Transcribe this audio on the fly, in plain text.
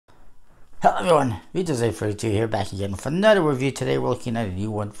Hello everyone, Vito's842 here, back again for another review. Today we're looking at a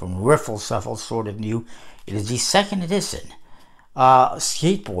new one from Riffle Shuffle, sort of new. It is the second edition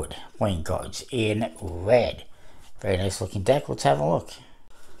skateboard playing cards in red. Very nice looking deck. Let's have a look.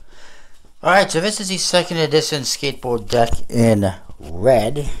 Alright, so this is the second edition skateboard deck in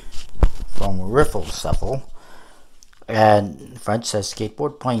red from Riffle Shuffle. And French says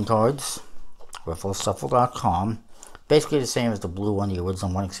skateboard playing cards, riffleshuffle.com. Basically the same as the blue one, the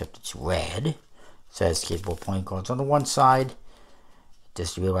original one, except it's red. It says skateboard playing cards on the one side,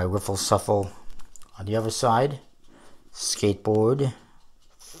 distributed by Riffle Shuffle. On the other side, skateboard,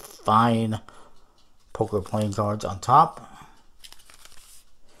 fine poker playing cards on top.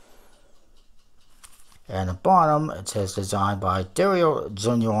 And at the bottom, it says designed by Dario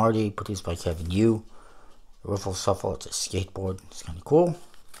Giorgiardi, produced by Kevin Yu. Riffle Shuffle, it's a skateboard, it's kind of cool.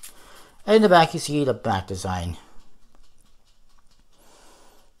 And in the back, you see the back design.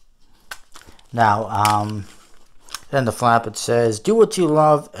 Now, then the flap, it says, do what you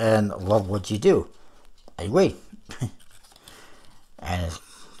love and love what you do. I agree. And it's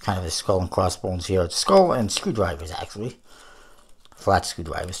kind of a skull and crossbones here. It's skull and screwdrivers, actually. Flat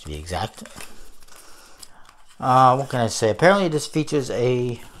screwdrivers, to be exact. What can I say? Apparently, this features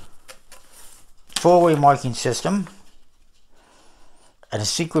a four-way marking system and a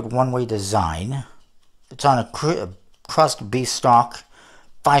secret one-way design. It's on a crust beef stock.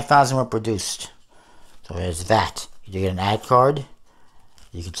 5,000 were produced. So there's that. You do get an ad card.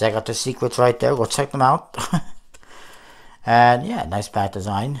 You can check out the secrets right there. Go check them out. And yeah, nice back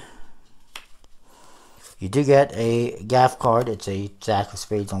design. You do get a gaff card. It's a jack of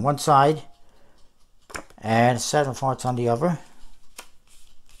spades on one side and a set of hearts on the other.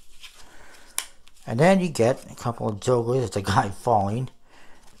 And then you get a couple of jokers. It's a guy falling.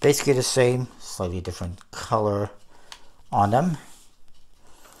 Basically the same, slightly different color on them.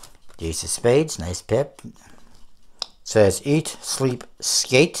 The ace of spades, nice pip. It says eat, sleep,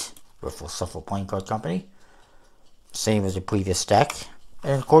 skate. Riffle Shuffle Playing Card Company. Same as the previous deck.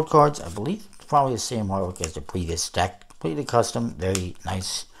 And court cards, I believe, probably the same artwork as the previous deck. Completely custom, very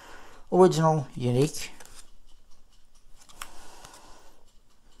nice, original, unique.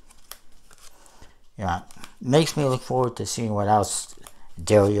 Yeah, makes me look forward to seeing what else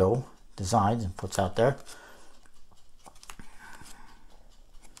Dario designs and puts out there.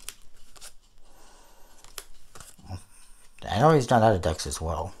 I know he's done other decks as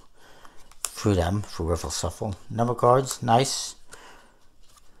well. Through them, through Riffle Shuffle. Number cards, nice.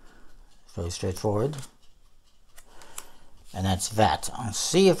 Very straightforward. And that's that. I'll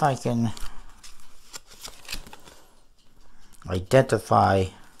see if I can identify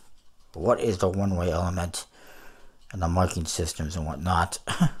what is the one-way element and the marking systems and whatnot.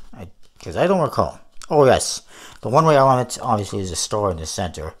 Because I don't recall. Oh yes, the one-way element obviously is a star in the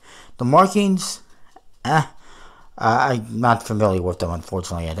center. The markings, I'm not familiar with them,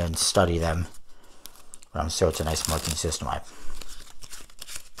 unfortunately. I didn't study them. But I'm sure it's a nice marking system.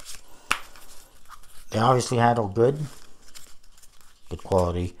 They obviously handle good. Good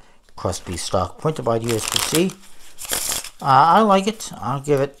quality. Crust beef stock. Printed by the USPC. I like it. I'll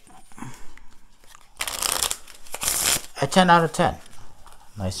give it a 10 out of 10.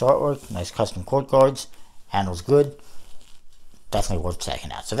 Nice artwork. Nice custom court cards. Handles good. Definitely worth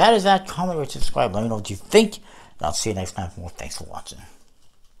checking out. So that is that. Comment, rate, subscribe. Let me know what you think. I'll see you next time for more. Thanks for watching.